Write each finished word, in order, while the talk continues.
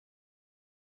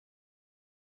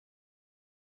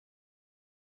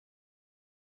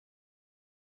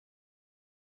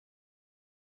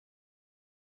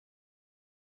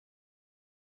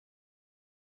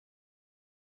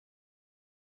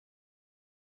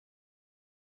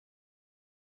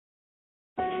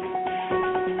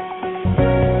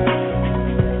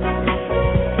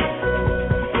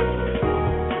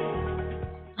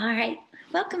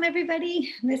Welcome,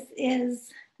 everybody. This is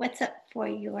What's Up for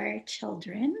Your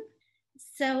Children.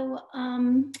 So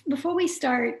before we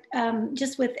start,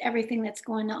 just with everything that's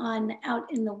going on out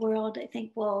in the world, I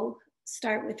think we'll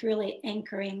start with really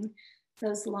anchoring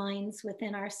those lines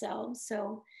within ourselves.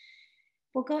 So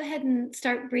we'll go ahead and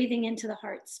start breathing into the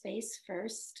heart space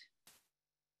first.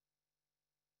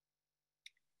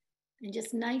 And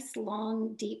just nice,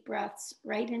 long, deep breaths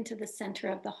right into the center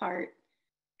of the heart.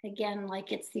 Again,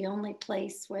 like it's the only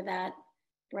place where that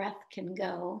breath can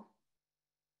go.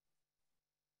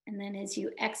 And then as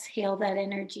you exhale that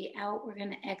energy out, we're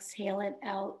going to exhale it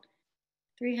out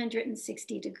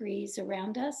 360 degrees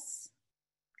around us.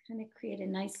 Kind of create a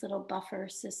nice little buffer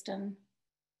system.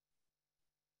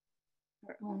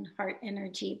 Our own heart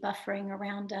energy buffering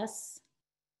around us.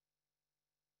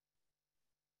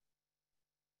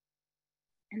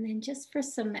 And then just for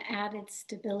some added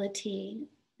stability,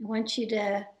 I want you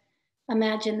to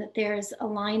imagine that there's a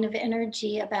line of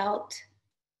energy about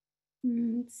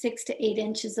 6 to 8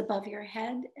 inches above your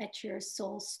head at your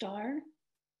soul star.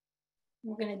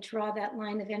 We're going to draw that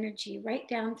line of energy right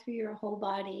down through your whole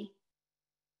body,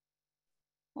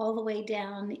 all the way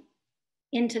down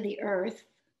into the earth,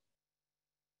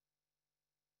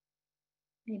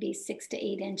 maybe 6 to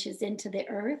 8 inches into the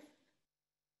earth.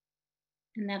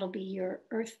 And that'll be your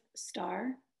earth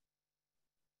star.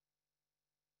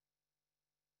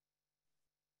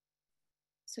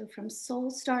 So from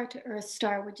soul star to earth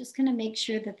star, we're just going to make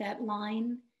sure that that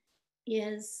line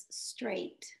is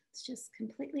straight. It's just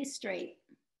completely straight.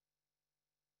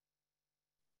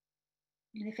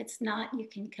 And if it's not, you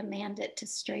can command it to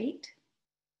straight.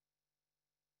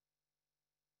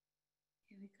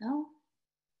 Here we go.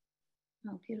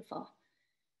 Oh, beautiful.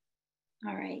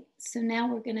 All right, so now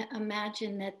we're going to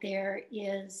imagine that there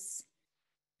is,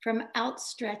 from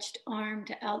outstretched arm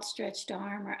to outstretched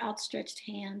arm, or outstretched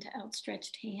hand to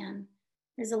outstretched hand,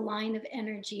 there's a line of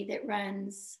energy that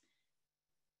runs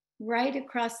right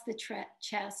across the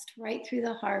chest, right through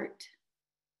the heart.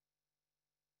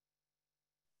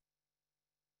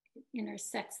 It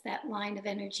intersects that line of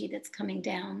energy that's coming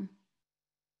down.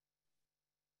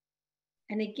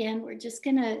 And again, we're just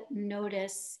going to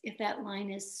notice if that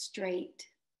line is straight.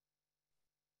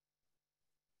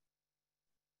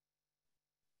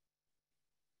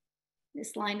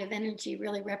 This line of energy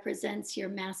really represents your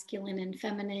masculine and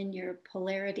feminine, your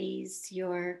polarities,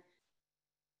 your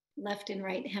left and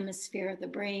right hemisphere of the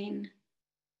brain.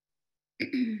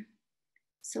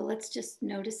 So let's just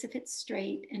notice if it's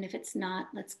straight, and if it's not,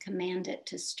 let's command it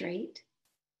to straight.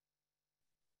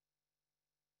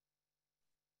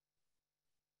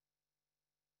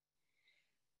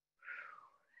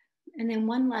 And then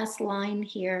one last line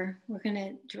here. We're going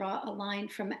to draw a line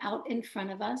from out in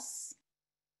front of us,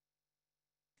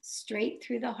 straight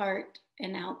through the heart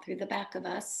and out through the back of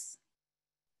us.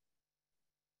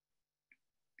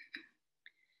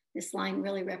 This line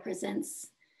really represents,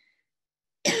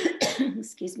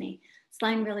 excuse me, this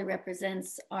line really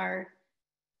represents our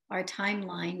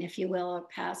timeline, if you will, our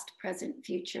past, present,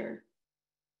 future.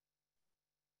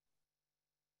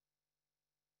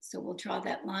 So we'll draw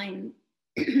that line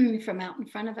from out in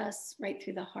front of us, right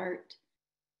through the heart,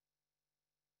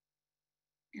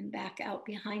 and back out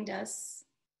behind us.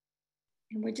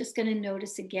 And we're just going to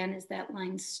notice again, is that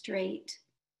line straight?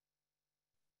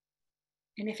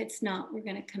 And if it's not, we're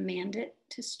going to command it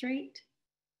to straight.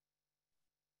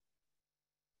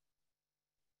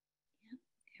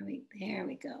 Yeah, there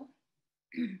we go.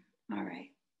 All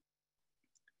right.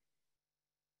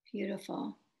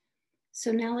 Beautiful.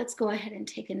 So now let's go ahead and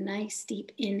take a nice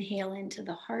deep inhale into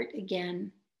the heart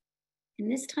again.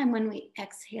 And this time when we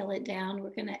exhale it down, we're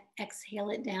going to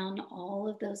exhale it down all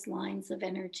of those lines of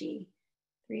energy,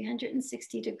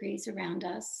 360 degrees around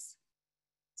us.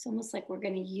 It's almost like we're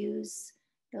going to use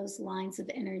those lines of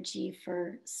energy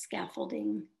for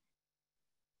scaffolding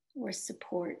or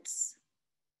supports,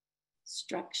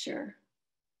 structure.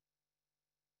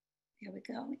 There we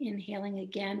go. Inhaling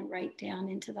again, right down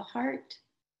into the heart.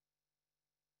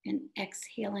 And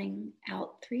exhaling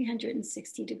out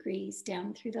 360 degrees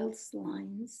down through those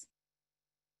lines.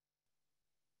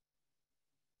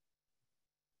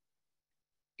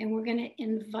 And we're going to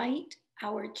invite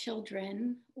our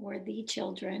children, or the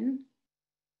children,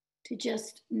 to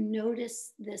just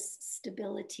notice this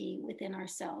stability within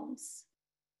ourselves.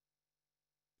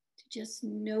 To just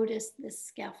notice this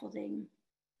scaffolding,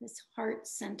 this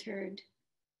heart-centered,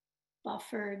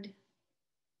 buffered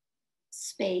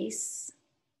space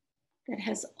that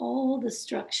has all the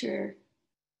structure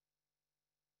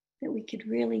that we could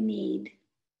really need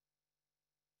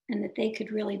and that they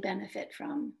could really benefit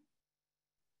from.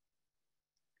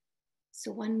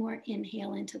 So one more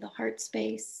inhale into the heart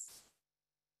space.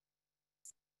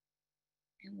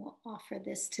 And we'll offer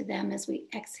this to them as we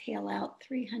exhale out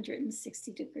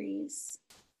 360 degrees.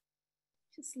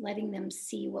 Just letting them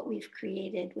see what we've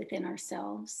created within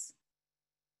ourselves.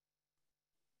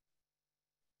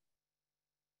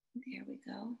 There we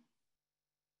go. All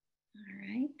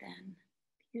right then,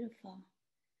 beautiful.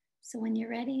 So when you're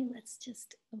ready, let's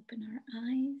just open our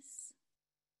eyes.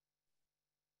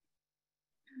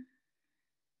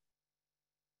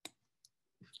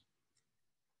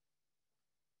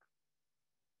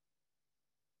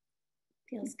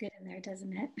 Feels good in there,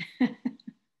 doesn't it?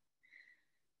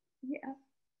 Yeah.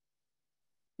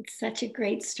 It's such a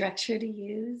great structure to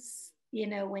use, you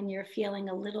know, when you're feeling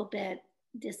a little bit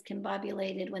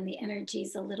discombobulated, when the energy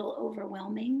is a little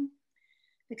overwhelming,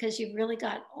 because you've really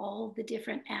got all the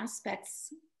different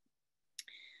aspects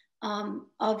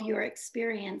of your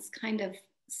experience kind of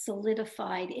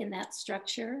solidified in that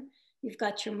structure. You've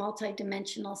got your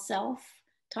multidimensional self,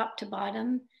 top to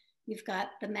bottom. You've got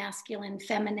the masculine,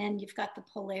 feminine. You've got the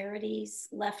polarities,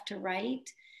 left to right.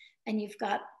 And you've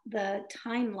got the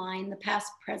timeline, the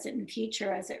past, present, and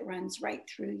future as it runs right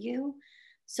through you.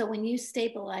 So when you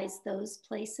stabilize those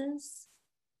places,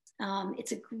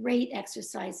 it's a great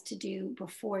exercise to do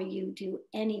before you do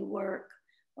any work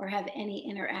or have any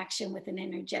interaction with an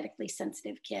energetically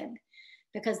sensitive kid,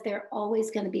 because they're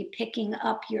always going to be picking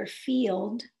up your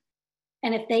field.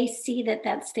 And if they see that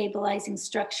that stabilizing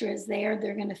structure is there,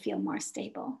 they're going to feel more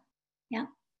stable. Yeah.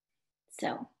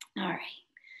 So, all right.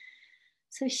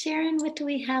 So Sharon, what do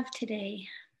we have today?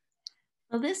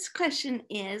 Well, this question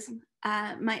is,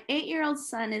 my 8-year-old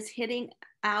son is hitting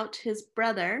out his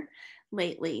brother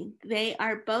lately. They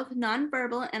are both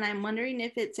nonverbal, and I'm wondering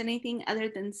if it's anything other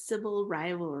than sibling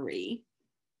rivalry.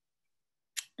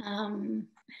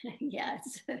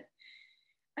 Yes.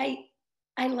 I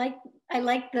like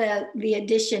the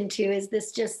addition to, is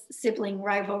this just sibling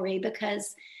rivalry?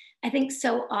 Because I think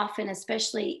so often,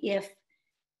 especially if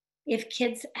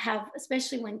kids have,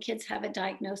 especially when kids have a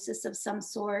diagnosis of some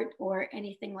sort or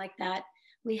anything like that,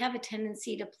 we have a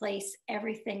tendency to place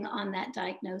everything on that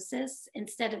diagnosis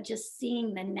instead of just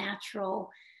seeing the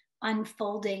natural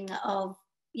unfolding of,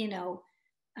 you know,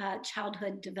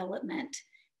 childhood development.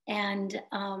 And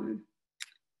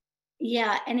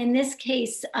yeah, and in this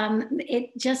case,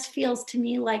 it just feels to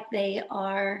me like there's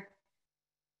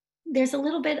a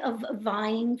little bit of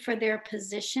vying for their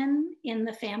position in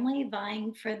the family,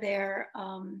 vying for their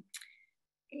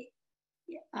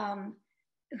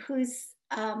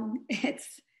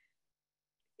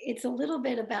it's a little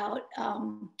bit about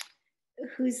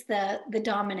who's the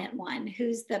dominant one,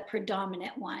 who's the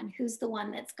predominant one, who's the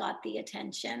one that's got the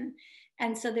attention.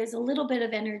 And so there's a little bit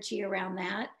of energy around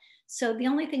that. So the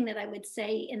only thing that I would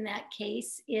say in that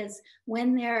case is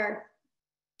when they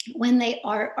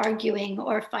are arguing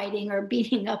or fighting or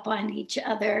beating up on each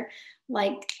other,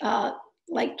 like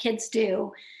kids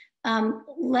do,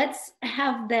 let's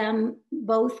have them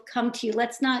both come to you.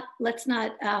 Let's not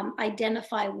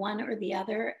identify one or the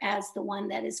other as the one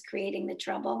that is creating the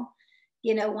trouble.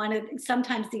 You know,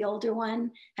 sometimes the older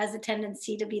one has a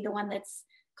tendency to be the one that's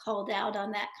called out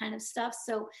on that kind of stuff.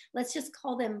 So let's just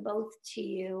call them both to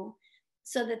you,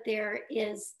 so that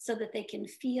they can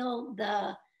feel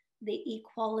the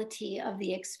equality of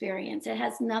the experience. It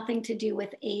has nothing to do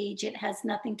with age. It has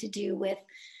nothing to do with,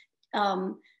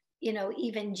 you know,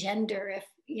 even gender. If,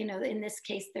 you know, in this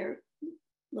case, there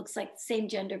looks like the same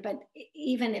gender, but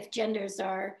even if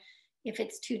if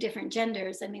it's two different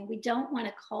genders, I mean, we don't want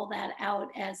to call that out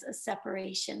as a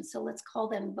separation. So let's call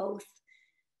them both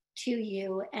to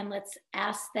you, and let's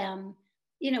ask them,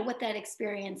 you know, what that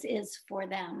experience is for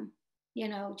them. You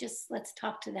know, just let's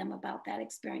talk to them about that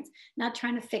experience, not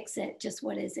trying to fix it, just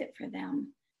what is it for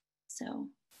them. So,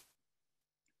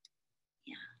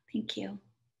 yeah, thank you.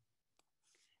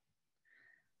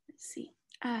 Let's see.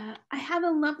 I have a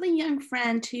lovely young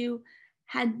friend who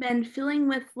had been filling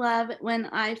with love when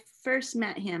I first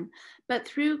met him, but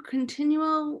through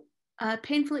continual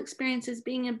painful experiences,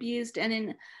 being abused,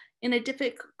 and in a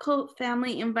difficult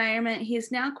family environment, he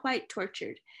is now quite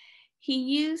tortured. He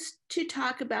used to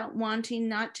talk about wanting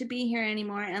not to be here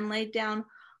anymore and laid down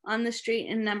on the street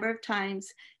a number of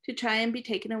times to try and be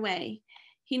taken away.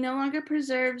 He no longer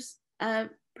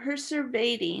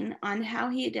perseverating on how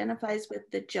he identifies with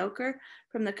the Joker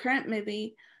from the current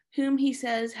movie, whom he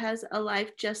says has a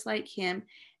life just like him,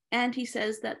 and he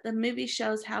says that the movie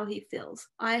shows how he feels.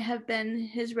 I have been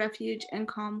his refuge and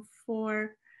calm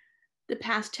for the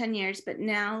past 10 years, but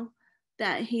now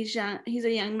that he's a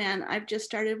young man, I've just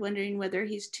started wondering whether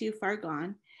he's too far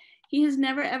gone. He has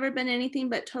never ever been anything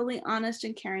but totally honest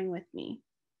and caring with me.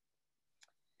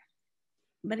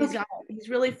 but Okay. he's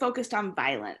really focused on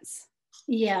violence.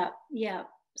 Yeah, yeah.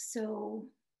 So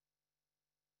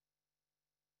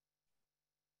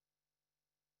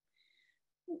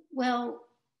well,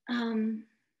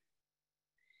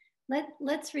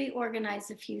 let's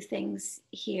reorganize a few things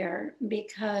here,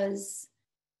 because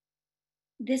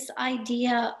this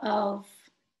idea of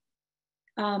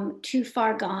too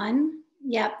far gone,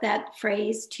 yep, that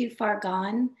phrase, too far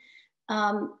gone,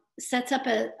 sets up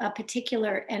a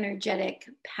particular energetic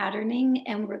patterning.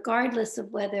 And regardless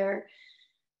of whether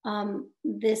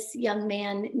this young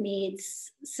man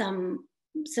needs some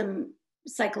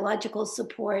psychological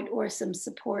support or some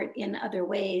support in other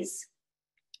ways,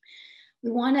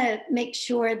 we want to make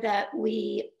sure that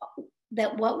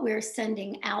what we're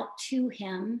sending out to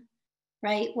him,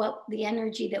 right, what the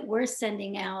energy that we're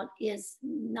sending out is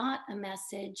not a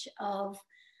message of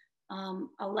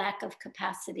a lack of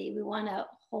capacity. We want to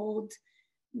hold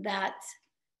that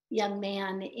young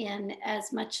man in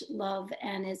as much love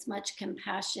and as much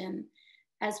compassion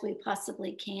as we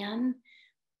possibly can.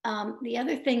 The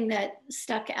other thing that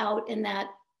stuck out in that,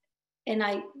 and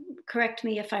I correct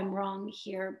me if I'm wrong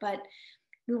here, but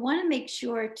we want to make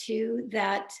sure too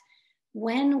that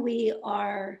when we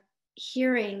are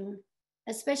hearing,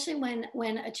 especially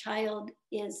when a child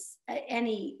is,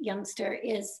 any youngster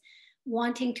is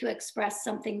wanting to express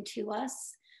something to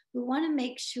us, we want to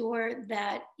make sure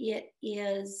that it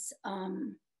is, how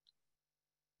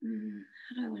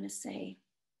do I want to say?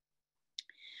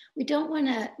 We don't want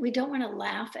to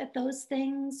laugh at those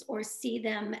things or see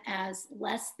them as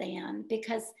less than,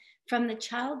 because from the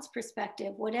child's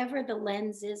perspective, whatever the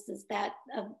lens is that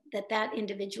that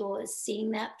individual is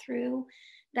seeing that through,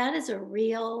 that is a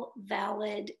real,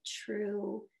 valid,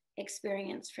 true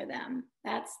experience for them.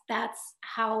 That's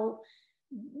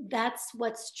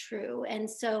what's true. And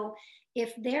so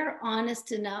if they're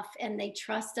honest enough and they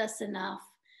trust us enough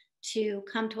to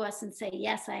come to us and say,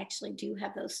 yes, I actually do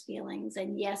have those feelings,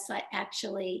 and yes, I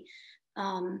actually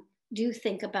do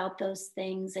think about those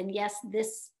things, and yes,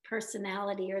 this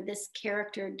personality or this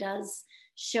character does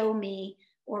show me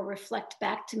or reflect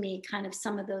back to me kind of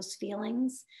some of those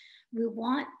feelings, we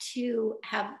want to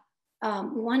have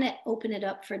we want to open it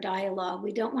up for dialogue.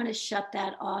 We don't want to shut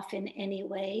that off in any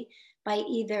way by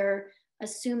either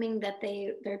assuming that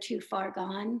they're too far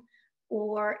gone,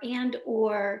 or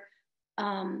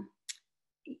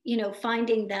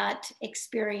finding that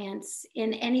experience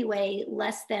in any way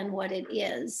less than what it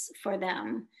is for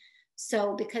them.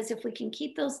 So, because if we can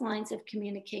keep those lines of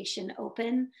communication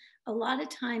open, a lot of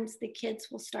times the kids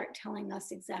will start telling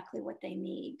us exactly what they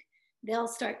need. They'll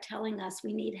start telling us,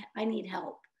 I need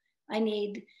help. I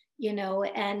need,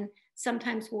 and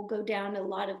sometimes we'll go down a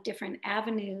lot of different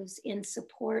avenues in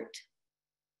support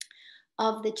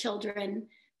of the children.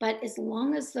 But as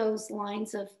long as those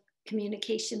lines of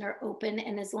communication are open,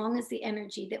 and as long as the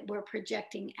energy that we're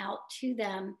projecting out to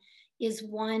them is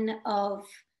one of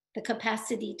the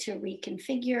capacity to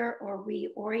reconfigure or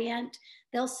reorient,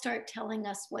 they'll start telling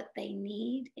us what they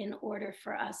need in order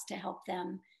for us to help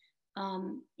them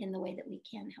in the way that we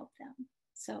can help them.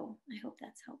 So I hope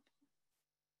that's helpful.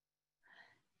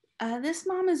 This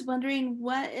mom is wondering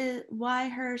why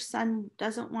her son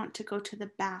doesn't want to go to the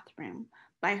bathroom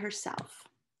by herself.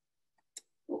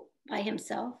 By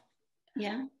himself?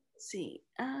 Yeah. Let's see.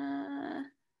 I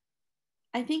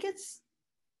think it's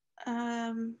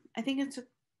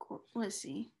let's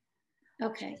see.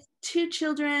 Okay. Two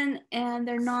children and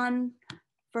they're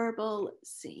non-verbal.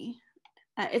 Let's see.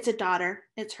 It's a daughter.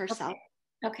 It's herself.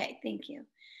 Okay, thank you.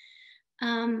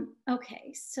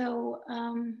 Okay, so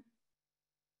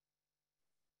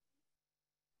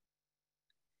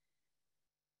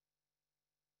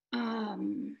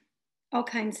all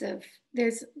kinds of,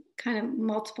 there's kind of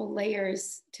multiple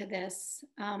layers to this.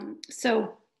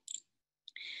 So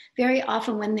very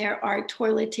often when there are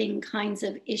toileting kinds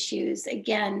of issues,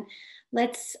 again,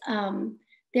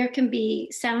 there can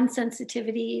be sound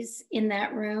sensitivities in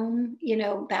that room.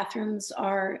 Bathrooms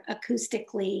are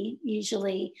acoustically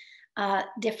usually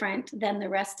different than the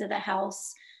rest of the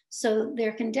house. So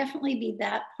there can definitely be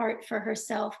that part for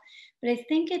herself. But I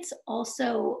think it's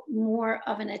also more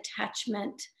of an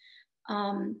attachment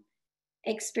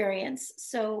experience.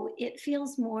 So it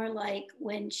feels more like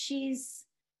when she's,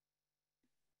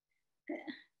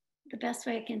 the best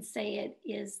way I can say it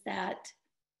is that,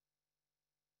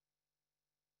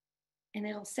 and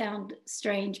it'll sound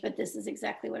strange, but this is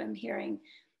exactly what I'm hearing,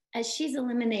 as she's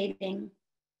eliminating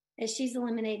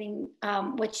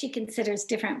what she considers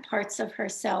different parts of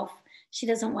herself, she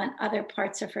doesn't want other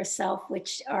parts of herself,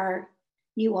 which are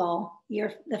you all,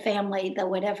 the family, the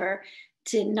whatever,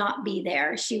 to not be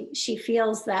there. She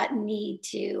feels that need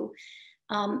to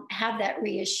have that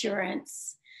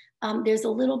reassurance. There's a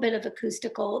little bit of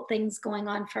acoustical things going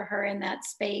on for her in that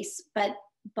space, but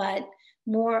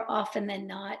more often than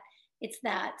not, it's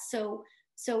that. So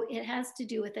it has to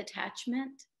do with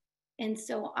attachment. And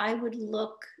so I would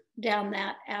look down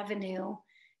that avenue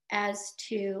as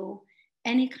to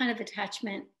any kind of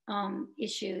attachment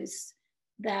issues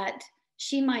that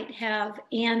she might have,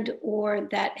 and or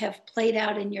that have played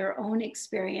out in your own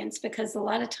experience. Because a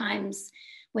lot of times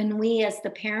when we as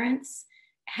the parents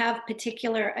have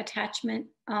particular attachment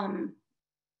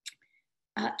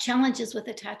challenges with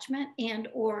attachment, and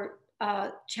or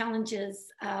challenges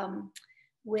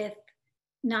with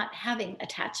not having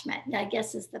attachment, I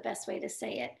guess is the best way to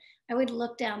say it. I would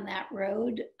look down that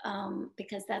road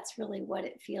because that's really what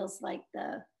it feels like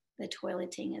the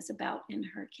toileting is about in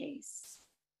her case.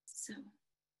 So,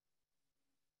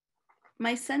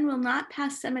 my son will not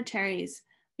pass cemeteries.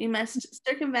 We must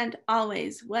circumvent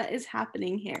always. What is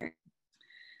happening here?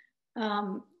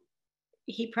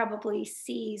 He probably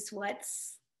sees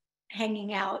what's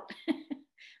hanging out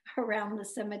around the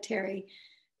cemetery,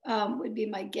 would be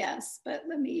my guess. But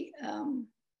let me,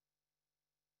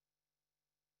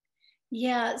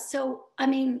 yeah, so I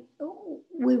mean,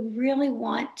 we really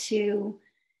want to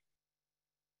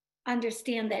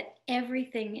understand that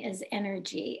everything is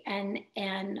energy, and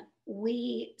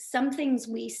some things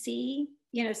we see,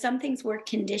 you know, some things we're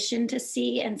conditioned to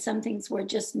see, and some things we're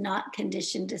just not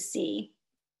conditioned to see.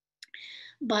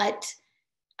 But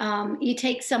you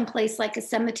take some place like a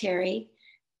cemetery,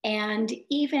 and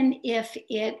even if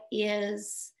it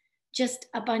is just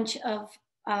a bunch of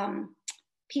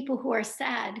people who are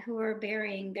sad, who are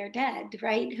burying their dead,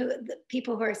 right? The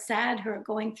people who are sad, who are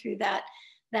going through that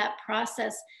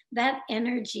process, that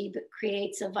energy that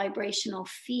creates a vibrational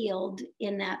field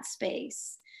in that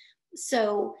space.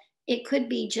 So it could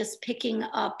be just picking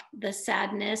up the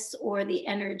sadness or the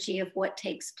energy of what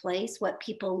takes place, what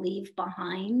people leave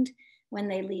behind when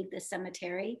they leave the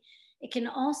cemetery. It can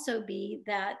also be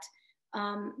that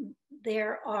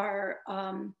there are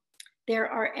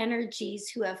energies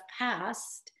who have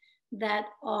passed that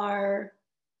are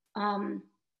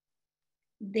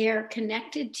they're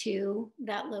connected to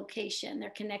that location. They're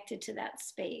connected to that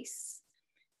space,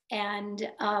 and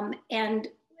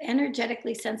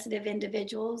energetically sensitive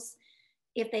individuals,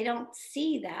 if they don't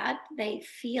see that, they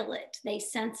feel it, they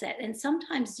sense it, and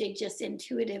sometimes they just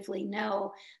intuitively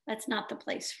know that's not the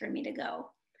place for me to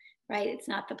go, right? It's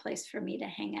not the place for me to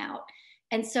hang out.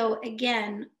 And so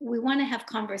again, we want to have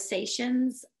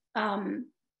conversations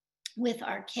with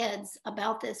our kids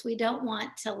about this. We don't want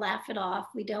to laugh it off.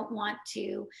 We don't want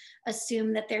to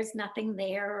assume that there's nothing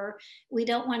there, or we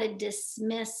don't want to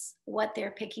dismiss what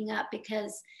they're picking up,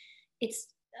 because it's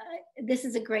this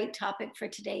is a great topic for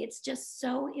today. It's just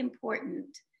so important.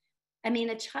 I mean,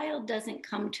 a child doesn't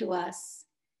come to us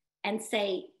and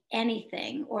say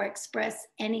anything or express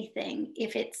anything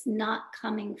if it's not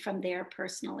coming from their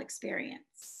personal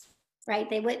experience, right?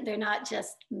 They're not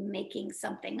just making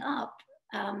something up.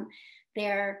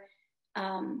 They're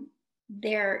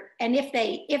and if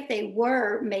they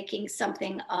were making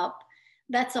something up,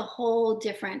 that's a whole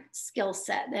different skill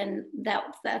set, and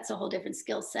that's a whole different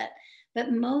skill set.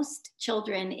 But most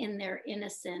children, in their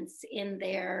innocence, in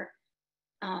their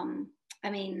I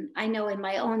mean, I know in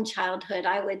my own childhood,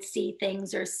 I would see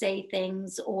things or say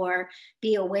things or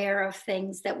be aware of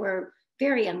things that were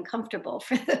very uncomfortable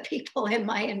for the people in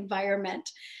my environment,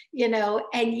 you know,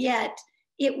 and yet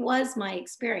it was my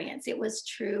experience. It was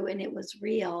true and it was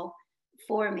real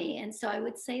for me. And so I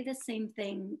would say the same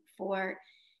thing for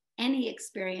any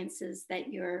experiences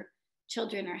that your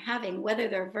children are having, whether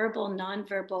they're verbal,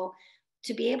 nonverbal,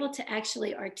 to be able to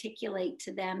actually articulate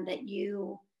to them that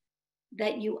you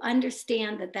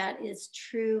understand that that is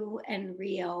true and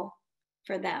real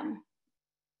for them.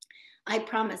 I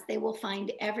promise they will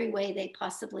find every way they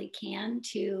possibly can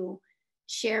to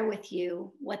share with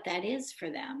you what that is for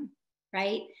them,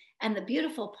 right? And the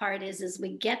beautiful part is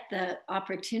we get the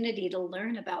opportunity to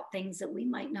learn about things that we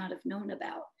might not have known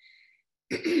about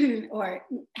or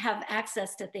have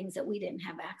access to things that we didn't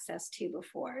have access to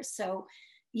before. So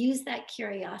use that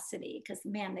curiosity, because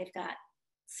man, they've got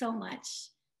so much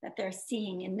that they're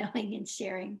seeing and knowing and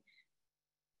sharing.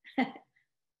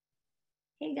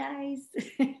 Hey guys.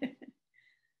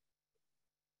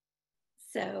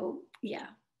 So yeah.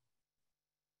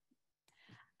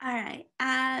 All right.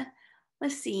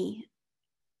 Let's see.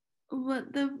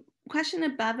 What the question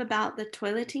above about the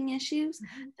toileting issues,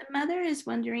 the mother is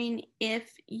wondering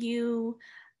if you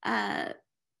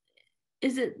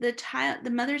is it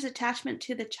the mother's attachment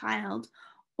to the child,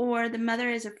 or the mother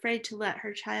is afraid to let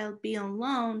her child be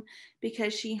alone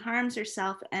because she harms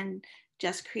herself and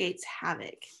just creates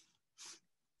havoc.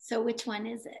 So which one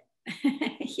is it?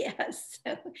 Yes.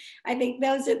 So I think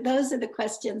those are the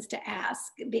questions to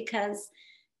ask, because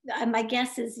my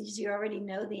guess is you already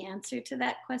know the answer to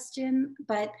that question.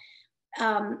 But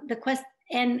the question,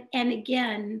 and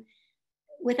again,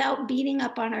 without beating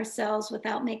up on ourselves,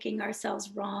 without making ourselves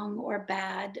wrong or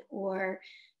bad, or,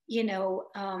 you know,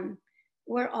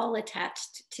 we're all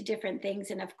attached to different things.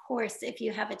 And of course, if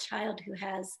you have a child who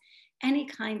has any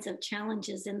kinds of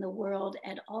challenges in the world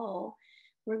at all,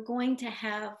 we're going to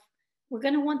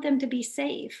want them to be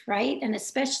safe, right? And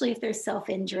especially if they're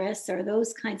self-injurious or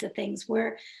those kinds of things,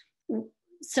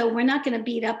 so we're not going to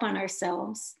beat up on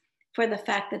ourselves for the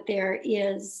fact that there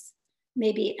is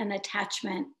maybe an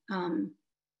attachment.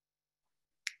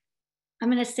 I'm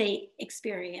going to say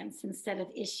experience instead of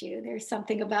issue. There's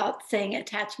something about saying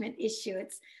attachment issue.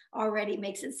 It's already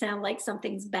makes it sound like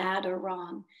something's bad or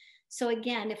wrong. So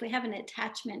again, if we have an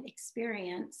attachment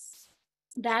experience,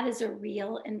 that is a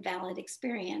real and valid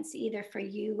experience, either for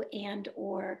you and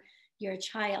or your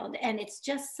child. And it's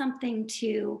just something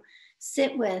to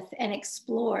sit with and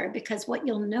explore, because what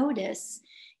you'll notice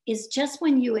is just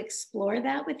when you explore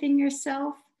that within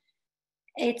yourself,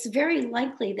 it's very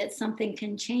likely that something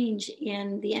can change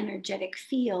in the energetic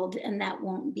field and that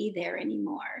won't be there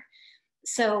anymore.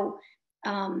 So,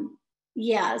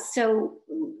 yeah, so,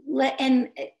 and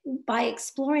by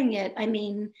exploring it, I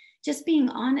mean, just being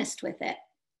honest with it.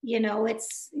 You know,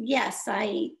 it's, yes,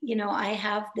 I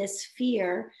have this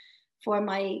fear for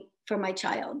my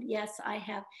child. Yes, I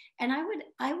have. And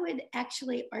I would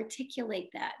actually articulate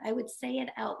that. I would say it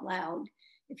out loud.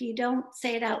 If you don't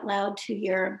say it out loud to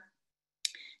your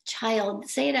child,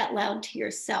 say it out loud to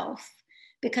yourself,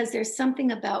 because there's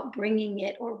something about bringing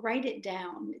it, or write it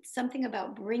down. It's something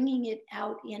about bringing it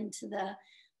out into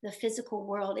the physical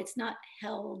world. It's not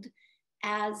held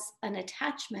as an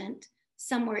attachment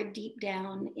somewhere deep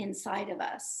down inside of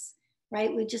us,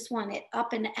 right? We just want it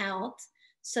up and out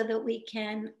so that we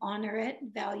can honor it,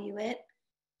 value it,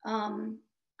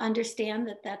 understand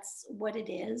that that's what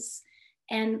it is.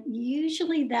 And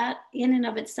usually that in and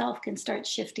of itself can start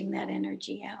shifting that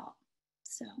energy out.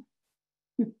 So,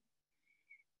 yeah.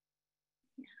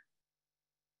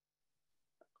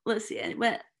 Let's see.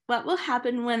 What will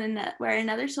happen where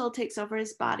another soul takes over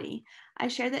his body? I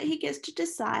share that he gets to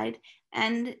decide,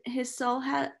 and his soul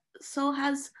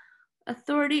has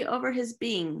authority over his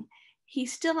being. He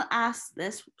still asks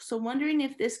this, so wondering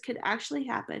if this could actually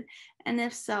happen, and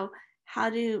if so, how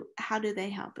do they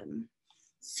help him?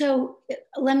 So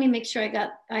let me make sure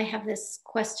I have this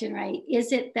question right.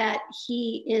 Is it that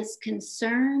he is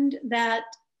concerned that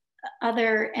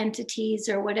other entities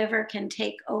or whatever can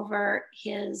take over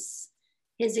his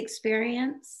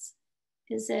experience?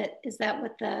 Is that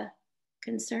what the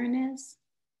concern is?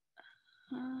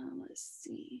 Let's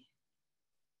see.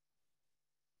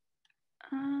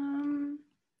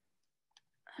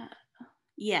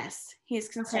 Yes, he is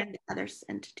concerned with other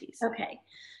entities. Okay.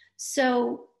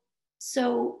 So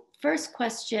first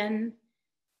question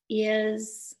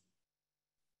is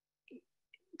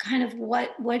kind of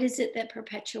what is it that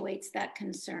perpetuates that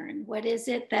concern? What is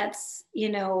it that's,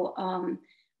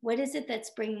 what is it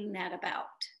that's bringing that about?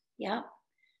 Yeah.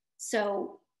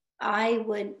 So I'd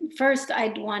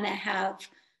want to have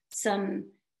some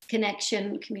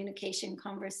connection, communication,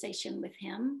 conversation with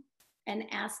him and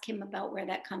ask him about where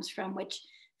that comes from, which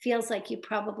feels like you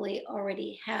probably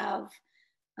already have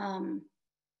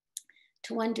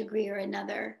to one degree or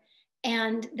another.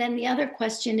 And then the other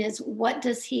question is, what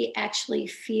does he actually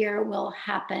fear will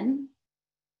happen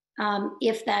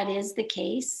if that is the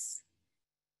case?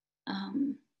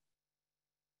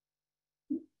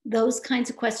 Those kinds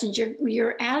of questions.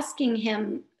 You're asking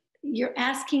him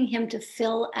to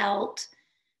fill out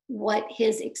what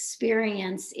his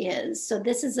experience is. So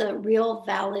this is a real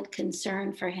valid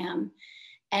concern for him,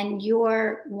 and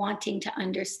you're wanting to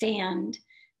understand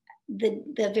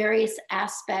the various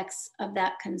aspects of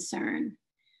that concern.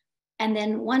 And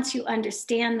then once you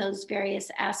understand those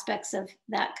various aspects of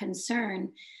that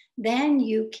concern, then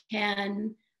you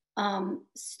can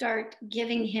start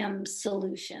giving him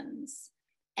solutions.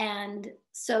 And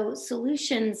so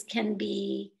solutions can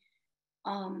be,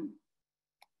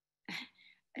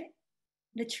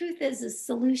 the truth is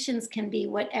solutions can be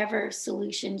whatever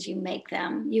solutions you make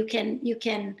them. You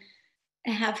can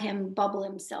have him bubble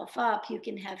himself up. You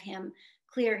can have him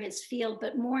clear his field.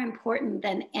 But more important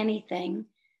than anything,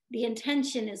 the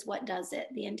intention is what does it.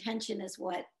 The intention is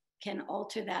what can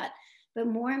alter that. But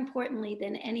more importantly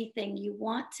than anything, you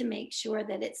want to make sure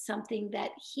that it's something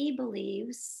that he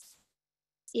believes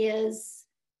is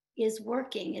is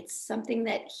working. It's something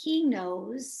that he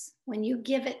knows. When you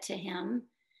give it to him,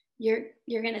 you're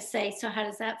going to say, so how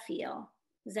does that feel?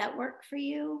 Does that work for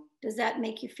you? Does that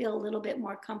make you feel a little bit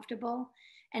more comfortable?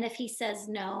 And if he says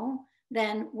no,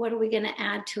 then what are we going to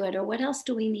add to it? Or what else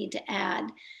do we need to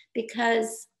add?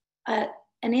 Because an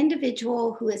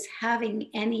individual who is having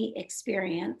any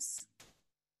experience,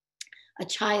 a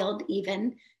child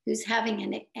even, who's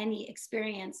having any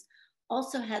experience,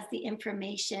 also has the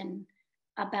information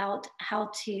about how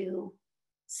to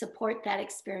support that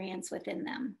experience within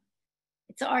them.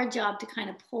 It's our job to kind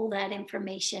of pull that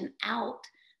information out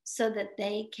so that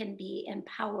they can be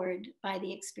empowered by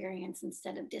the experience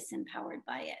instead of disempowered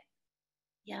by it.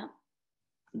 Yeah.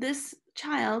 This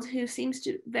child who seems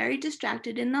to very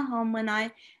distracted in the home when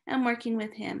I am working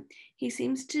with him, he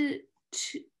seems to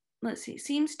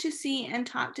seems to see and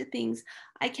talk to things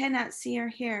I cannot see or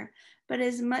hear, but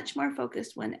is much more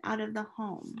focused when out of the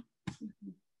home.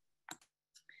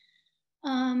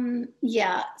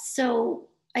 Yeah. So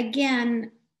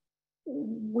again,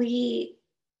 we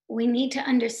need to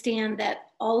understand that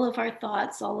all of our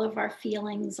thoughts, all of our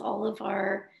feelings,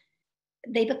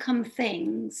 they become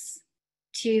things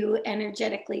to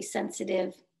energetically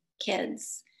sensitive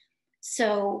kids.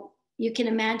 So you can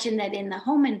imagine that in the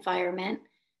home environment,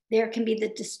 there can be the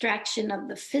distraction of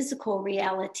the physical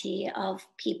reality of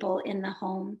people in the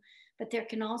home, but there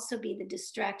can also be the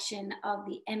distraction of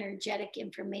the energetic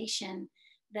information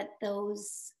that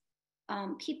those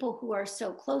people who are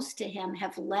so close to him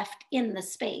have left in the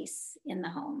space in the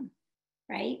home,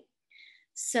 right?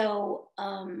 So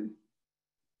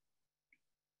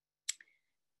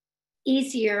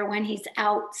easier when he's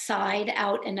outside,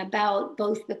 out and about,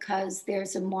 both because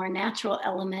there's a more natural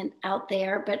element out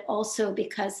there, but also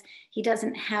because he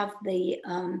doesn't have the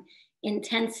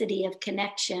intensity of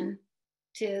connection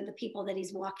to the people that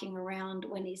he's walking around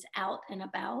when he's out and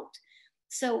about.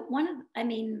 So one of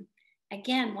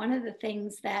the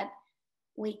things that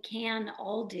we can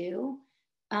all do,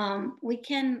 we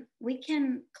can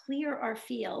clear our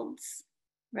fields,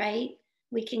 right?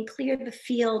 We can clear the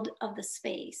field of the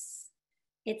space.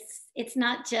 It's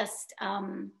not just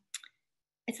a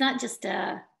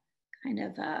kind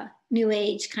of a new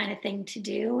age kind of thing to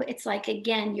do. It's like,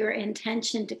 again, your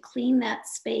intention to clean that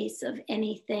space of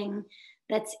anything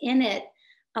that's in it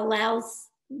allows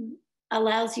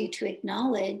you to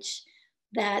acknowledge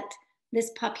that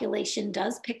this population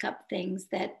does pick up things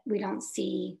that we don't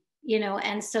see,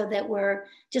 and so that we're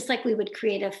just like we would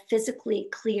create a physically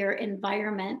clear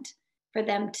environment for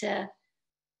them to,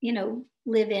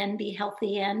 live in, be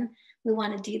healthy in. We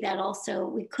want to do that also.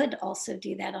 We could also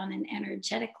do that on an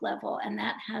energetic level. And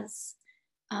that has,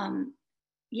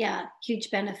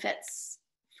 huge benefits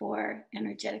for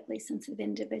energetically sensitive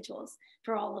individuals,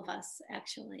 for all of us,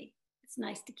 actually. It's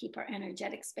nice to keep our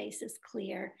energetic spaces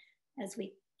clear as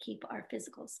we keep our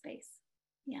physical space.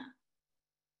 Yeah.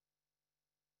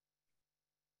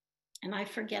 And I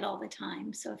forget all the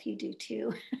time. So if you do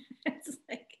too, it's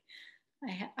like,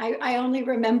 I only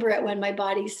remember it when my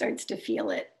body starts to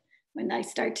feel it, when I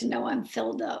start to know I'm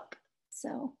filled up.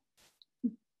 So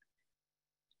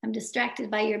I'm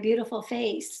distracted by your beautiful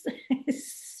face.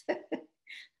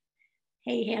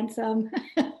 Hey, handsome.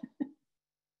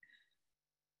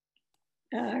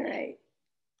 All right.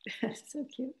 So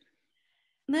cute.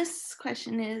 This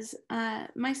question is,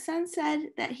 my son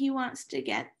said that he wants to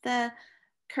get the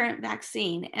current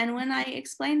vaccine. And when I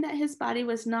explained that his body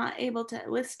was not able to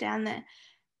withstand the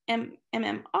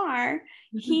MMR,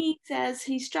 he says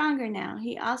he's stronger now.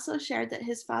 He also shared that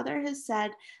his father has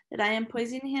said that I am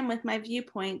poisoning him with my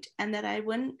viewpoint and that I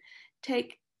wouldn't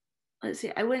take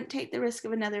the risk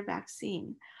of another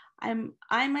vaccine.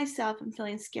 I myself am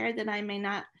feeling scared that I may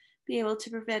not be able to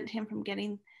prevent him from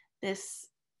getting this.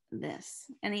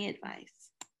 Any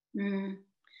advice?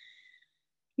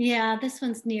 Yeah, this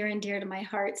one's near and dear to my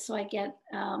heart. So I get,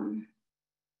 let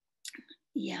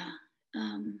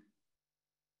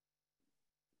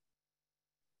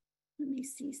me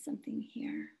see something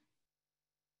here.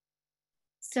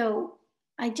 So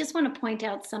I just want to point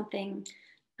out something,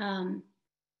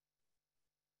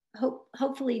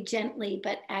 hopefully gently,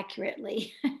 but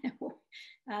accurately,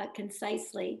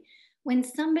 concisely. When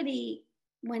somebody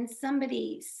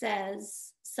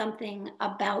says something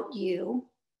about you,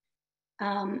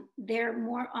 they're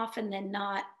more often than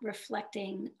not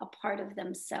reflecting a part of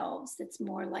themselves. It's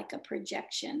more like a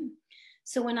projection.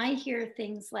 So when I hear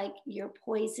things like you're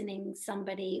poisoning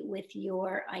somebody with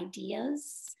your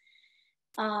ideas,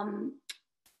 I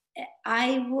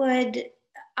would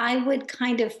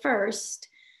kind of first,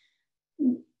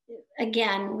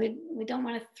 again, we don't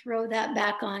want to throw that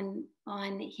back on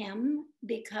him,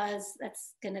 because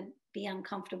that's going to be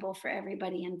uncomfortable for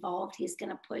everybody involved. He's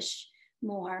going to push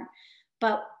more.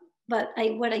 But what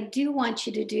I do want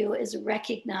you to do is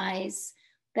recognize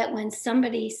that when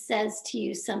somebody says to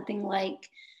you something like,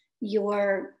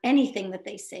 anything that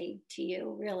they say to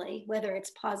you, really, whether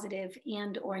it's positive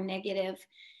and or negative,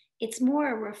 it's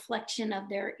more a reflection of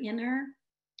their inner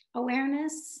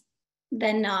awareness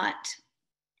than not.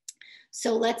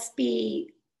 So let's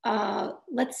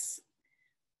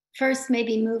first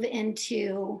maybe move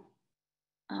into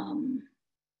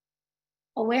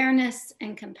awareness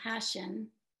and compassion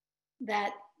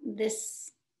that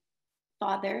this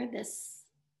father,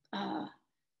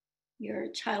 your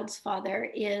child's father,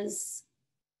 is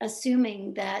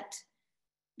assuming that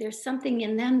there's something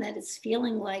in them that is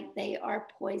feeling like they are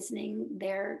poisoning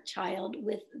their child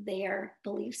with their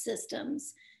belief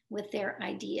systems, with their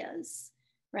ideas,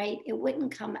 right? It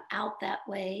wouldn't come out that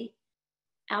way,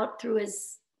 out through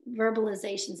his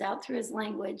verbalizations, out through his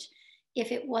language,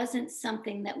 if it wasn't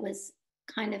something that was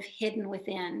kind of hidden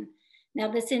within. Now,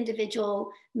 this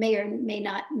individual may or may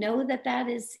not know that that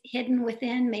is hidden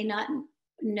within, may not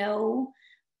know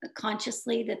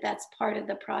consciously that that's part of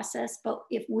the process. But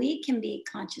if we can be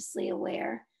consciously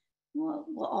aware,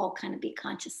 we'll all kind of be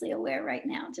consciously aware right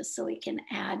now, just so we can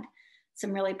add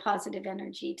some really positive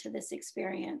energy to this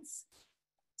experience.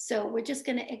 So we're just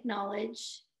going to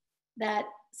acknowledge that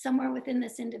somewhere within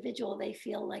this individual, they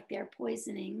feel like they're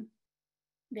poisoning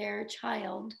their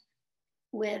child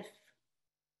with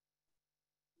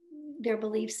their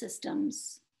belief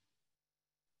systems.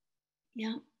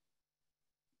 Yeah.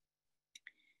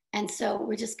 And so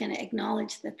we're just going to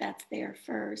acknowledge that that's there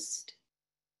first.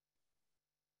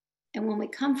 And when we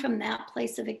come from that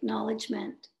place of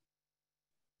acknowledgement,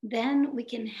 then we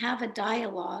can have a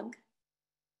dialogue,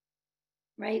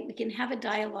 right? We can have a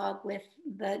dialogue with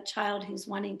the child who's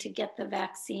wanting to get the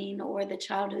vaccine, or the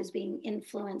child who's being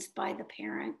influenced by the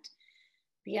parent,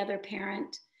 the other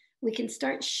parent. We can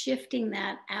start shifting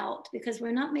that out, because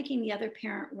we're not making the other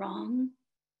parent wrong,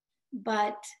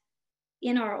 but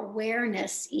in our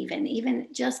awareness, even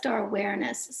just our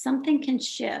awareness, something can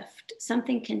shift,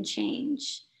 something can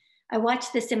change. I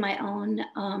watched this in my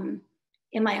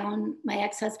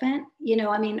ex-husband,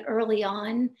 I mean, early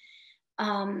on,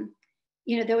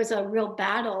 there was a real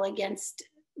battle against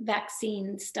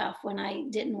vaccine stuff when I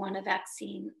didn't want to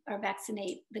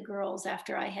vaccinate the girls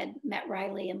after I had met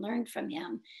Riley and learned from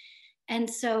him. And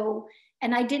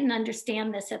I didn't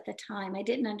understand this at the time. I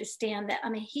didn't understand that. I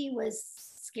mean, he was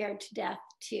scared to death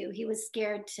too. He was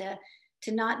scared to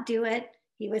not do it.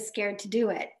 He was scared to do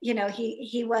it.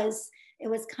 It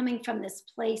was coming from this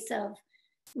place of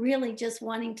really just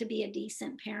wanting to be a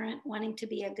decent parent, wanting to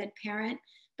be a good parent,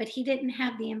 but he didn't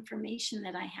have the information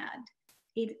that I had.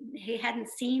 He hadn't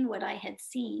seen what I had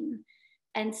seen.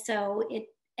 And so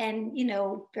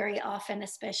very often,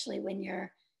 especially when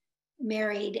you're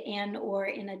married and or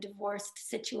in a divorced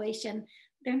situation,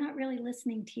 they're not really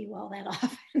listening to you all that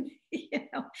often.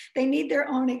 They need their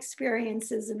own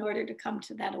experiences in order to come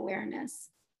to that awareness.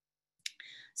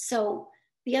 So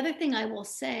the other thing I will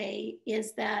say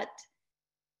is that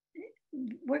I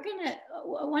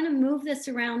want to move this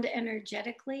around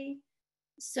energetically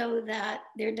so that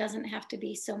there doesn't have to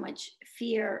be so much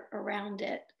fear around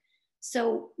it.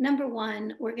 So number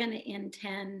one, we're going to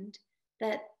intend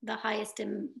that the highest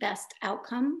and best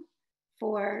outcome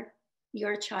for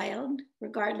your child,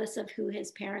 regardless of who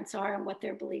his parents are and what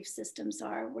their belief systems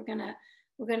are, we're gonna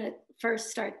first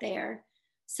start there.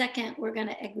 Second, we're going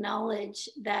to acknowledge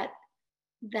that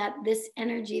this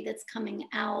energy that's coming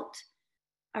out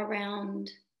around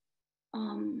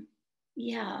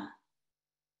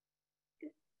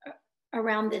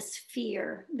around this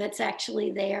fear that's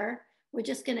actually there, we're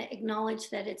just going to acknowledge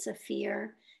that it's a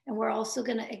fear. And we're also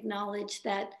going to acknowledge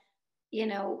that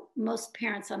most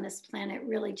parents on this planet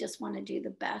really just want to do the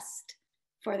best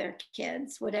for their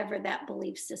kids, whatever that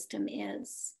belief system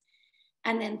is.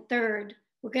 And then third,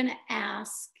 we're going to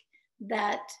ask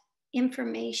that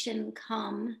information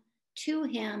come to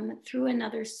him through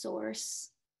another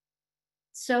source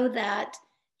so that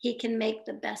he can make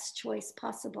the best choice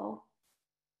possible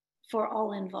for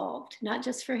all involved, not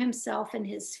just for himself and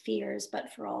his fears,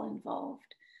 but for all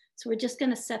involved. So we're just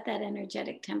going to set that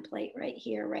energetic template right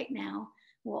here, right now.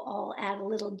 We'll all add a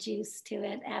little juice to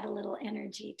it, add a little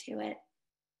energy to it.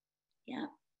 Yeah.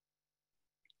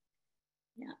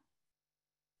 Yeah.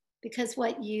 Because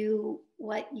what you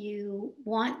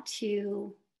want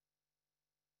to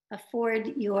afford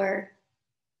your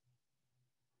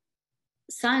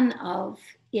son of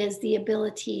is the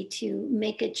ability to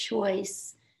make a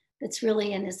choice that's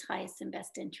really in his highest and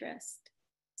best interest.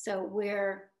 So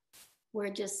we're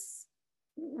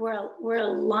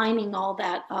aligning all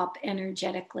that up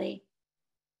energetically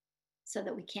so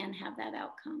that we can have that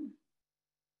outcome.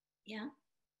 Yeah.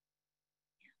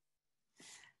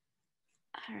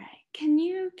 All right. Can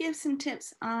you give some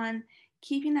tips on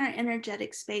keeping our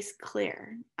energetic space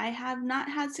clear? I have not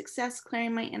had success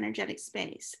clearing my energetic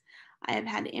space. I have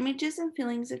had images and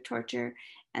feelings of torture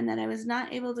and that I was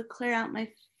not able to clear out my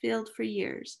field for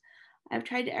years. I've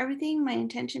tried everything. My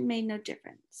intention made no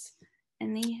difference.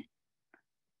 Any?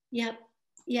 Yep.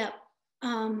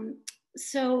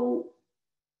 So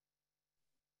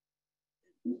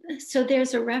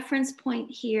there's a reference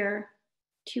point here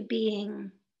to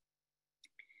being,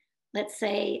 let's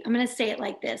say, I'm going to say it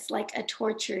like this, like a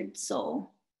tortured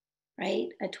soul, right?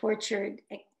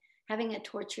 Having a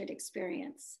tortured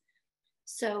experience.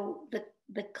 So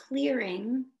the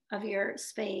clearing of your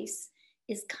space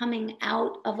is coming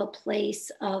out of a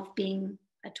place of being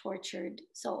a tortured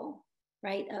soul,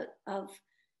 right?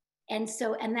 And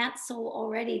that soul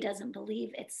already doesn't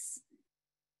believe it's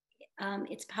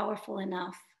powerful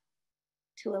enough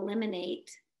to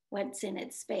eliminate what's in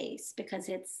its space because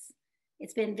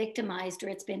it's been victimized or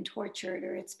it's been tortured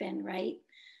or it's been, right?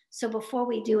 So before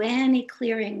we do any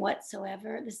clearing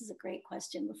whatsoever, this is a great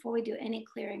question. Before we do any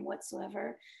clearing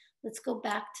whatsoever, let's go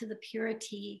back to the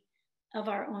purity of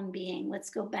our own being. Let's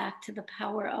go back to the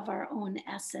power of our own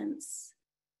essence.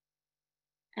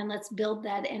 And let's build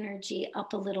that energy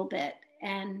up a little bit.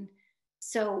 And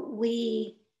so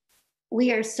we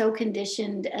are so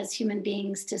conditioned as human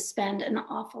beings to spend an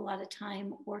awful lot of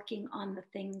time working on the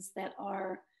things that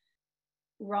are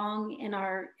wrong in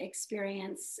our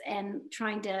experience and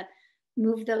trying to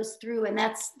move those through. And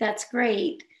that's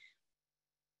great.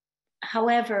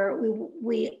 However,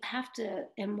 we have to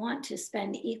and want to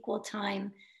spend equal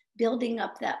time building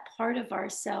up that part of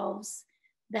ourselves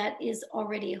that is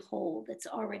already whole, that's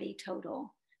already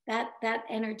total. That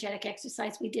energetic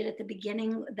exercise we did at the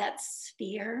beginning, that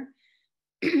sphere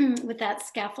with that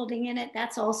scaffolding in it,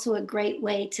 that's also a great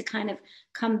way to kind of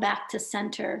come back to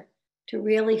center, to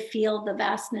really feel the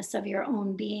vastness of your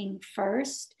own being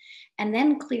first, and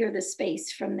then clear the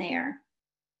space from there,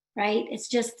 right? It's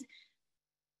just,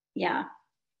 yeah.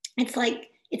 It's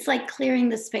like clearing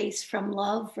the space from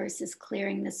love versus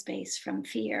clearing the space from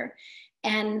fear.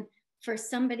 And for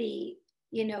somebody,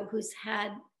 who's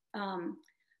had,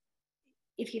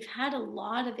 if you've had a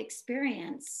lot of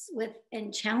experience with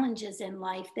and challenges in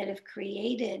life that have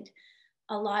created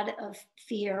a lot of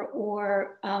fear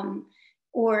or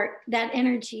that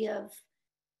energy of,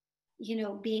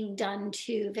 being done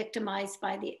to, victimized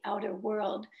by the outer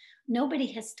world, nobody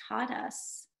has taught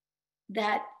us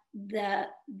that that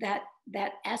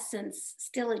essence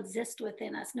still exists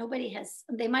within us. Nobody has,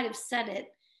 they might have said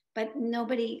it, but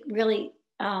nobody really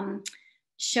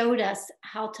showed us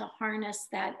how to harness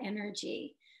that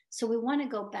energy. So we want to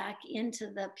go back into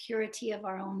the purity of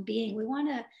our own being. We want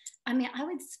to, I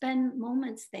would spend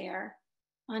moments there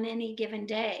on any given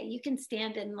day. You can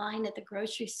stand in line at the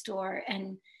grocery store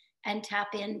and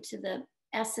tap into the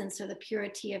essence or the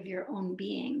purity of your own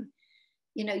being.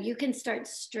 You can start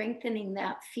strengthening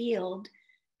that field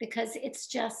because it's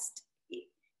just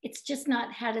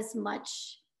not had as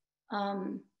much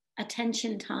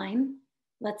attention time,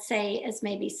 let's say, as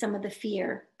maybe some of the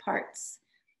fear parts.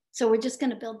 So we're just going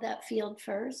to build that field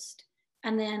first.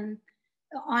 And then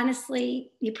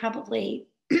honestly, you probably,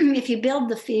 if you build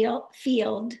the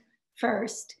field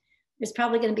first, there's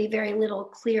probably going to be very little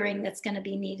clearing that's going to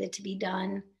be needed to be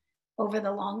done over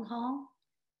the long haul,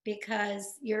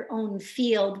 because your own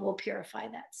field will purify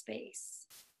that space.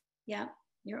 Yeah,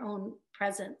 your own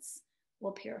presence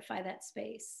will purify that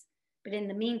space. But in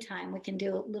the meantime, we can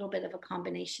do a little bit of a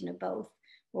combination of both,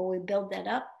 where we build that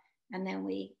up and then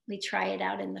we try it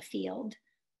out in the field,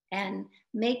 and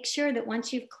make sure that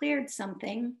once you've cleared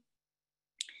something,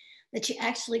 that you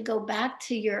actually go back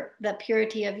to the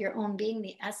purity of your own being,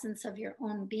 the essence of your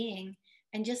own being,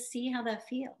 and just see how that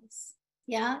feels.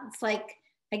 Yeah, it's like,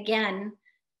 again,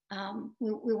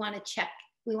 we want to check.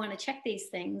 We want to check these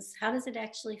things. How does it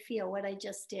actually feel, what I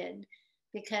just did?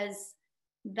 Because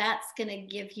that's going to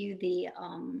give you the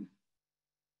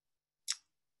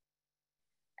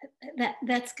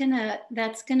that's gonna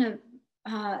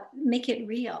make it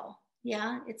real.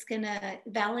 Yeah, it's gonna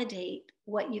validate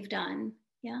what you've done.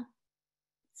 Yeah.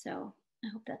 So I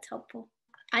hope that's helpful.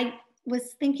 I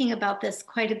was thinking about this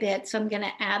quite a bit, so I'm going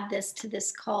to add this to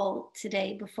this call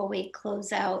today before we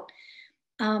close out.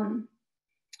 I've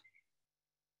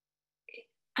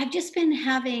been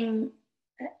having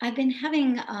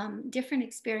different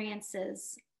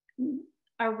experiences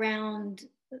around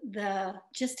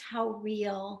just how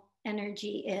real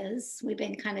energy is. We've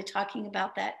been kind of talking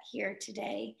about that here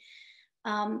today.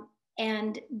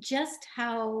 And just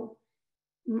how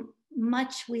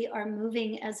much we are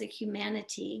moving as a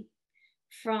humanity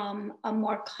from a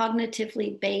more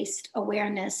cognitively based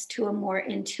awareness to a more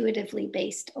intuitively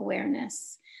based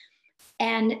awareness.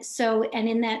 And so, and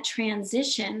in that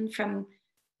transition from,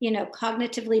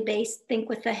 cognitively based, think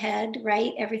with the head,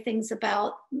 right? Everything's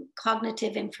about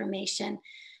cognitive information.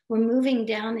 We're moving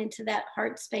down into that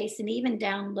heart space and even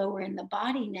down lower in the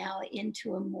body now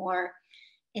into a more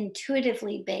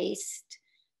intuitively based,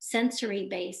 sensory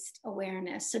based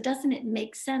awareness. So doesn't it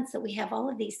make sense that we have all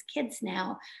of these kids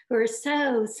now who are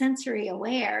so sensory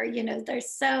aware, they're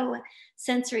so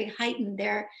sensory heightened.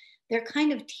 They're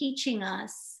kind of teaching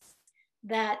us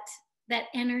that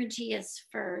energy is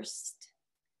first,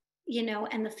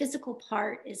 and the physical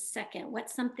part is second. What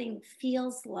something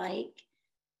feels like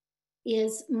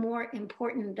is more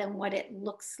important than what it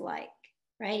looks like,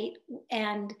 right?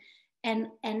 And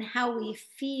how we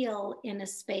feel in a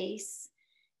space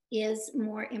is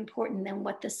more important than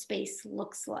what the space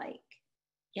looks like.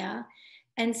 Yeah.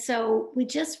 And so we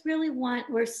just really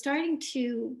we're starting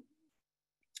to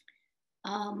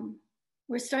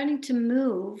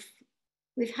move.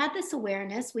 We've had this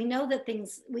awareness. We know that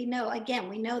things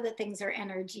are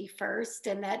energy first,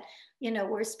 and that,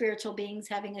 we're spiritual beings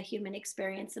having a human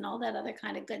experience and all that other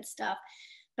kind of good stuff.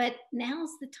 But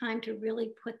now's the time to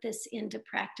really put this into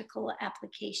practical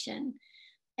application.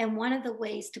 And one of the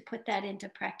ways to put that into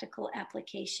practical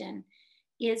application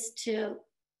is to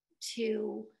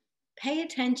pay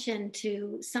attention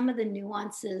to some of the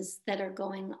nuances that are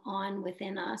going on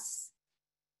within us.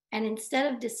 And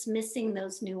instead of dismissing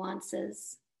those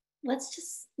nuances, let's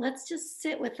just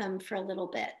sit with them for a little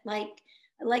bit.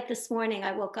 Like this morning,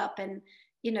 I woke up and,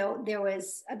 there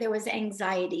was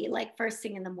anxiety, like first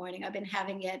thing in the morning. I've been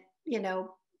having it,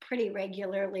 pretty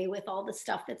regularly with all the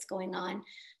stuff that's going on.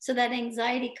 So that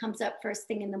anxiety comes up first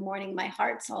thing in the morning. My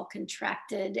heart's all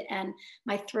contracted and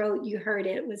my throat, you heard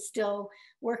it, was still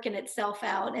working itself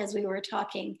out as we were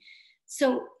talking.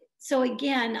 So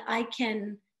again, I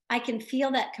can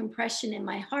feel that compression in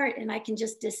my heart, and I can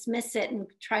just dismiss it and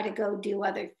try to go do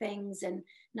other things and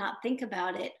not think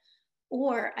about it.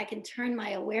 Or I can turn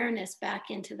my awareness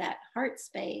back into that heart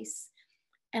space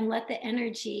and let the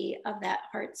energy of that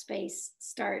heart space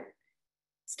start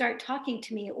talking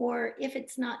to me. Or if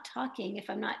it's not talking, if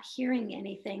I'm not hearing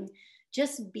anything,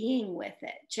 just being with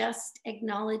it, just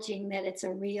acknowledging that it's a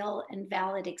real and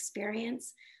valid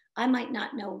experience. I might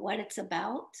not know what it's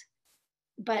about,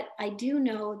 but I do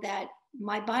know that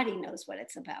my body knows what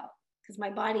it's about, because my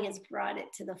body has brought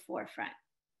it to the forefront.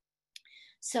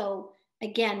 So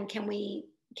again, can we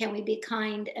be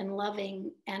kind and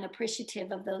loving and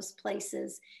appreciative of those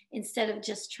places instead of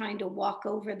just trying to walk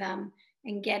over them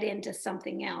and get into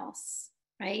something else,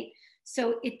 right?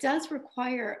 So it does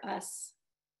require us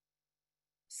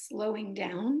slowing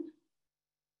down.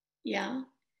 Yeah.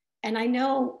 And I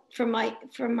know from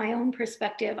my own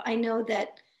perspective, I know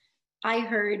that I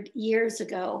heard years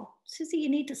ago, Suzy, you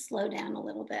need to slow down a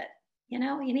little bit. You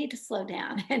need to slow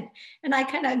down. And I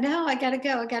kind of, no, I got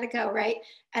to go, right?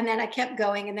 And then I kept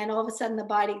going. And then all of a sudden the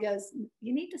body goes,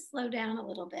 you need to slow down a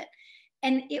little bit.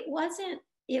 And it wasn't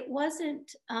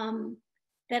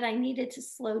that I needed to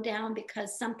slow down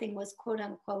because something was quote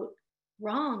unquote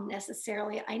wrong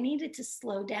necessarily. I needed to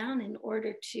slow down in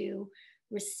order to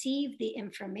receive the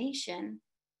information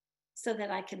so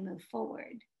that I could move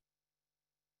forward.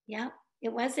 Yeah,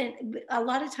 it wasn't, a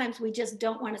lot of times we just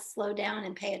don't want to slow down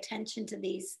and pay attention to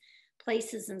these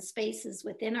places and spaces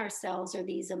within ourselves, or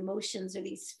these emotions or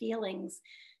these feelings,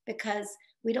 because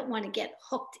we don't want to get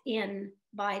hooked in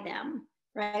by them,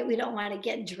 right? We don't want to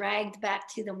get dragged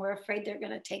back to them. We're afraid they're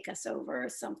going to take us over or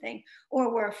something,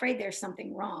 or we're afraid there's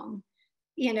something wrong,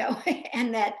 and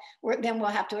that then we'll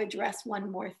have to address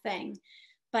one more thing.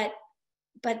 But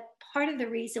part of the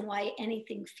reason why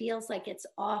anything feels like it's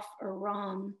off or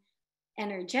wrong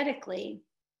energetically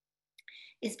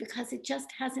is because it just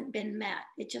hasn't been met.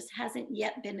 It just hasn't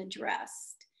yet been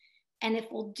addressed. And if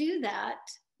we'll do that,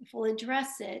 if we'll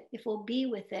address it, if we'll be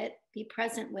with it, be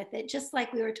present with it, just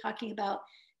like we were talking about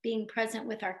being present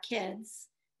with our kids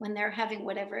when they're having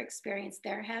whatever experience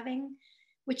they're having,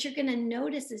 what you're going to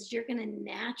notice is you're going to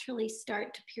naturally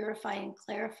start to purify and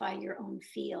clarify your own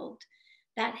field.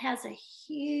 That has a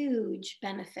huge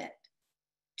benefit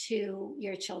to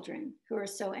your children who are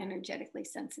so energetically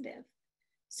sensitive.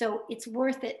 So it's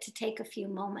worth it to take a few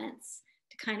moments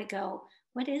to kind of go,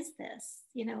 what is this?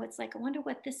 It's like, I wonder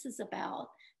what this is about.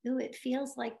 Ooh, it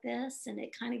feels like this, and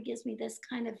it kind of gives me this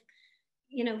kind of,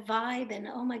 vibe, and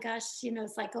oh my gosh,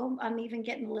 it's like, oh, I'm even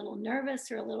getting a little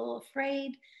nervous or a little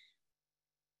afraid.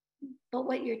 But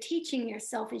what you're teaching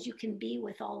yourself is you can be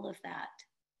with all of that.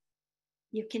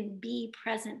 You can be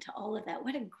present to all of that.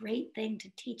 What a great thing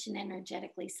to teach an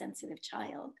energetically sensitive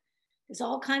child. There's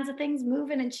all kinds of things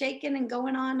moving and shaking and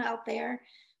going on out there,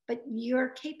 but you're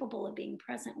capable of being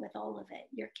present with all of it.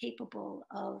 You're capable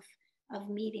of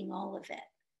meeting all of it.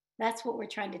 That's what we're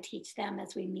trying to teach them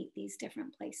as we meet these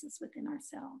different places within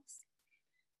ourselves.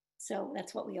 So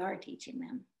that's what we are teaching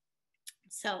them.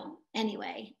 So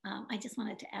anyway, I just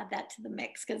wanted to add that to the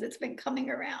mix because it's been coming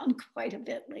around quite a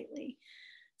bit lately.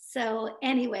 So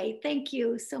anyway, thank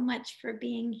you so much for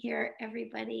being here,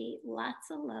 everybody.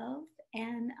 Lots of love,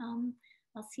 and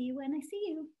I'll see you when I see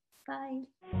you.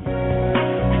 Bye.